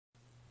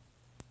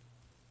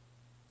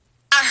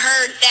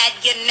heard that,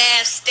 you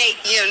nasty.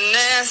 You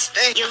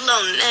nasty. You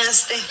little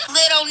nasty.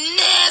 Little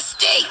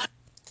nasty.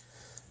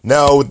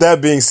 Now, with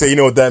that being said, you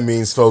know what that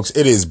means, folks.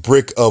 It is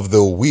Brick of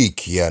the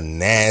Week, you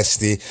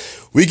nasty.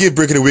 We give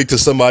Brick of the Week to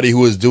somebody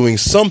who is doing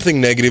something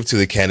negative to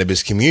the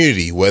cannabis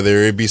community,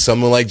 whether it be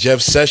someone like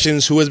Jeff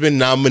Sessions, who has been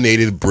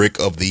nominated Brick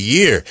of the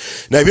Year.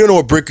 Now, if you don't know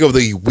what Brick of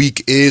the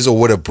Week is or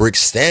what a brick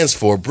stands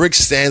for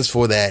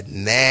that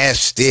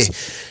nasty,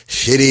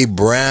 shitty,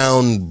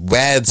 brown,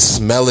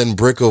 bad-smelling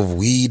brick of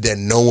weed that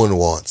no one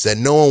wants, that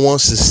no one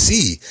wants to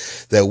see,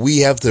 that we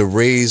have to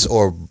raise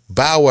or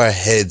bow our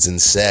heads in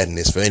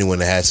sadness for anyone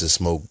that has to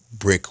smoke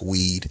brick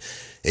weed,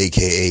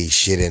 aka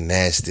shit and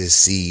nasty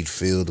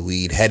seed-filled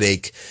weed,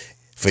 headache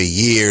for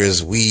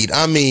years weed.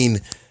 I mean,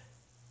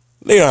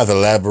 they don't have to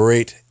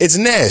elaborate. It's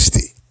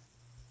nasty.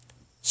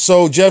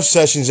 So Jeff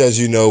Sessions, as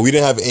you know, we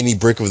didn't have any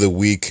Brick of the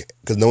Week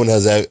because no one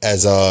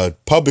has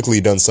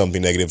publicly done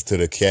something negative to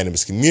the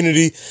cannabis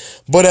community.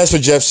 But as for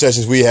Jeff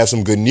Sessions, we have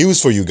some good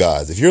news for you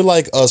guys. If you're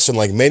like us and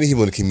like many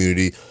people in the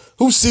community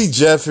who see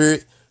Jeff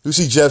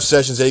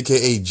Sessions,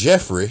 aka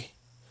Jeffrey,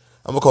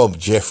 I'm gonna call him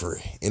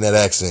Jeffrey in that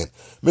accent.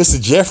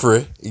 Mr.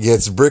 Jeffrey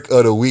gets Brick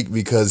of the Week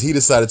because he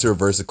decided to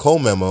reverse the Cole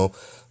memo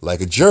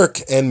like a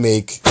jerk and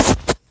make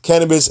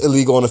cannabis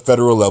illegal on a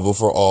federal level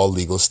for all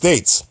legal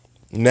states.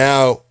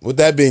 Now, with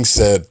that being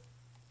said,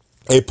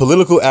 a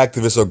political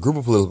activist or group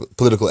of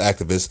political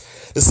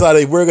activists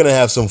decided we're going to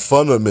have some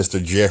fun with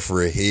Mr.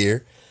 Jeffrey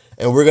here,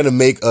 and we're going to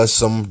make us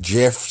some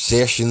Jeff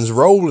Sessions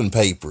rolling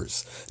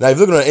papers. Now, if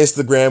you look on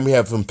Instagram, we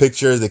have some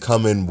pictures. They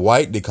come in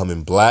white. They come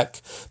in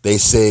black. They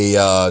say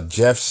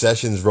Jeff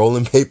Sessions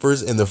rolling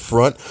papers in the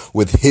front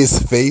with his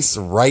face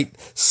right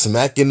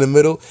smack in the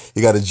middle.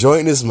 He got a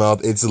joint in his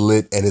mouth. It's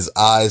lit, and his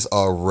eyes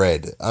are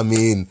red. I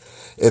mean,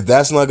 if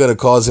that's not going to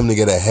cause him to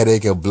get a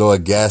headache and blow a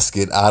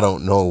gasket, I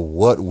don't know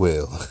what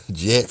will.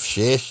 Jeff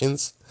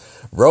Sessions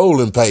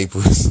rolling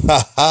papers.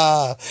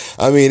 I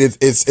mean,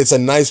 it's a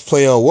nice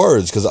play on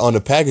words because on the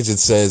package it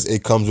says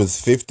it comes with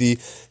 50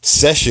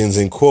 sessions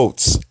in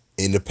quotes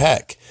in the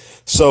pack.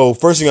 So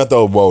first thing I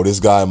thought, whoa, this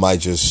guy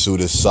might just sue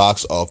the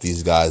socks off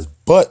these guys.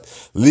 But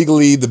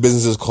legally, the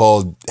business is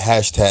called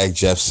hashtag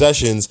Jeff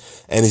Sessions,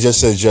 and it just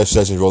says Jeff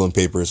Sessions rolling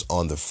papers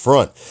on the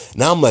front.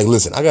 Now I'm like,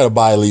 listen, I got to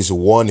buy at least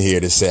one here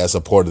to say I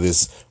supported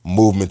this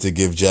movement to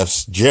give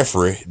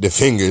Jeffrey the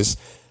fingers,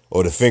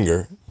 or the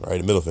finger,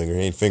 right? The middle finger. It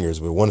ain't fingers,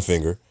 but one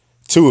finger.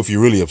 2 if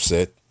you're really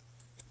upset.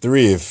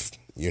 3 if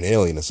you're an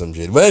alien or some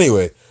shit. But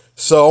anyway,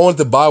 so I wanted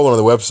to buy one on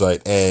the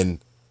website, and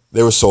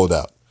they were sold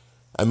out.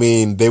 I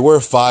mean, they were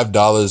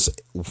 $5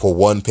 for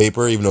one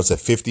paper, even though it's a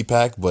 50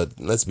 pack. But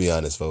let's be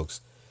honest,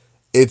 folks.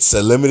 It's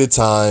a limited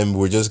time.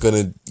 We're just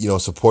going to,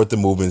 support the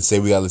movement, say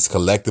we got this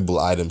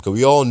collectible item. Because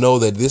we all know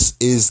that this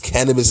is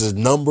cannabis's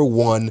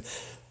 #1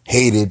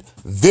 hated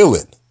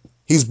villain.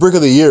 He's Brick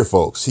of the Year,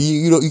 folks.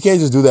 You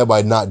can't just do that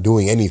by not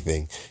doing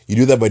anything. You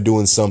do that by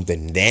doing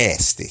something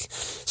nasty.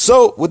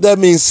 So, with that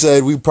being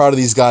said, we're proud of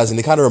these guys, and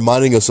they're kind of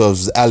reminding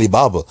ourselves of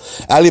Alibaba.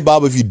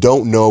 Alibaba, if you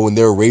don't know, when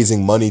they're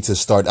raising money to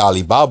start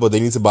Alibaba,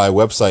 they need to buy a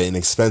website, an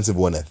expensive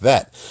one at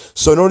that.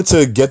 So, in order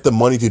to get the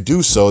money to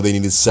do so, they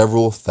needed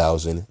several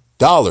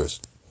 $1,000s.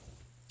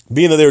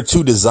 Being that there were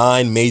 2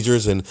 design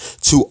majors and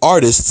 2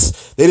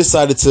 artists, they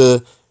decided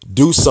to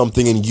do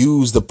something and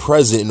use the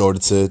present in order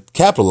to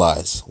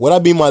capitalize. What I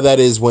mean by that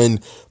is when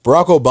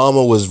Barack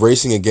Obama was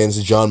racing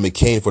against John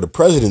McCain for the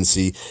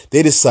presidency,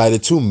 they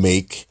decided to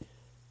make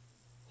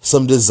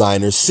some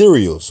designer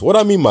cereals. What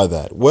I mean by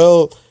that?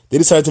 Well, they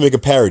decided to make a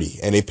parody,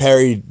 and they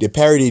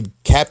parodied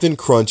Captain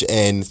Crunch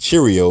and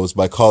Cheerios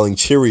by calling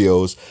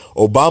Cheerios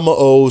Obama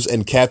O's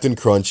and Captain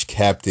Crunch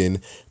Captain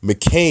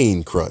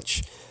McCain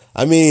Crunch.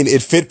 I mean,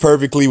 it fit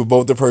perfectly with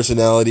both the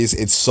personalities.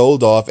 It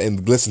sold off,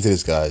 and listen to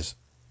this, guys.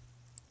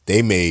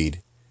 They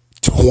made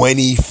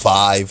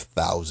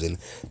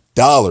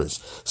 $25,000.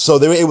 So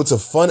they were able to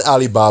fund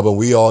Alibaba.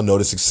 We all know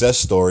the success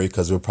story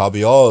because we're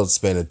probably all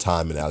spending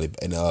time in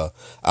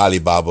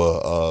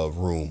Alibaba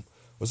room.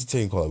 What's the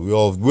thing called? We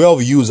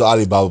all used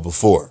Alibaba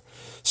before.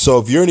 So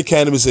if you're in the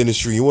cannabis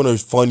industry, you want to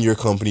fund your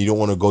company, you don't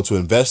want to go to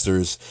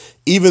investors,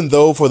 even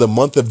though for the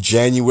month of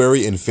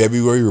January and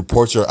February,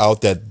 reports are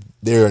out that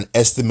they're an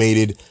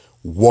estimated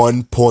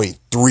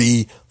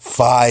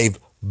 $1.35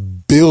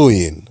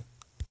 billion.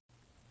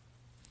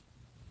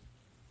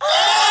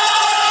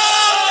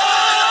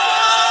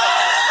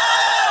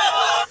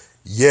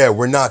 Yeah,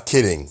 we're not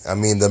kidding. I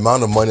mean, the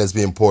amount of money that's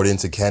being poured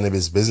into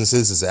cannabis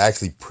businesses is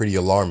actually pretty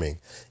alarming.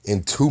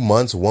 In 2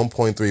 months,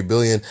 $1.3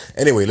 billion.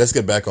 Anyway, let's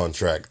get back on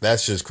track.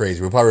 That's just crazy.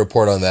 We'll probably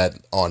report on that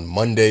on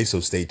Monday, so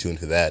stay tuned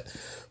for that.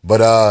 But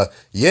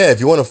yeah,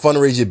 if you want to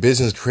fundraise your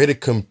business, create a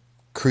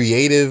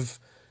creative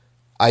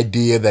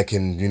idea that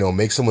can,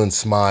 make someone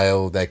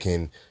smile, that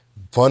can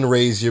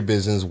fundraise your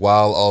business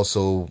while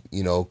also,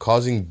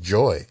 causing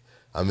joy.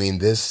 I mean,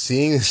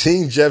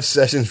 seeing Jeff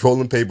Sessions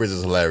rolling papers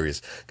is hilarious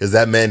because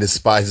that man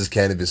despises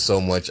cannabis so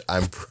much.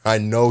 I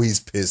know he's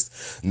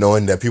pissed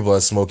knowing that people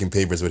are smoking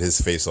papers with his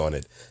face on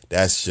it.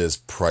 That's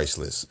just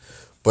priceless.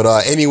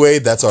 But anyway,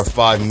 that's our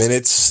 5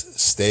 minutes.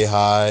 Stay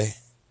high.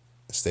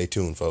 Stay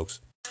tuned, folks.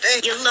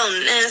 You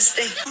little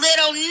nasty.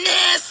 Little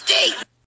nasty.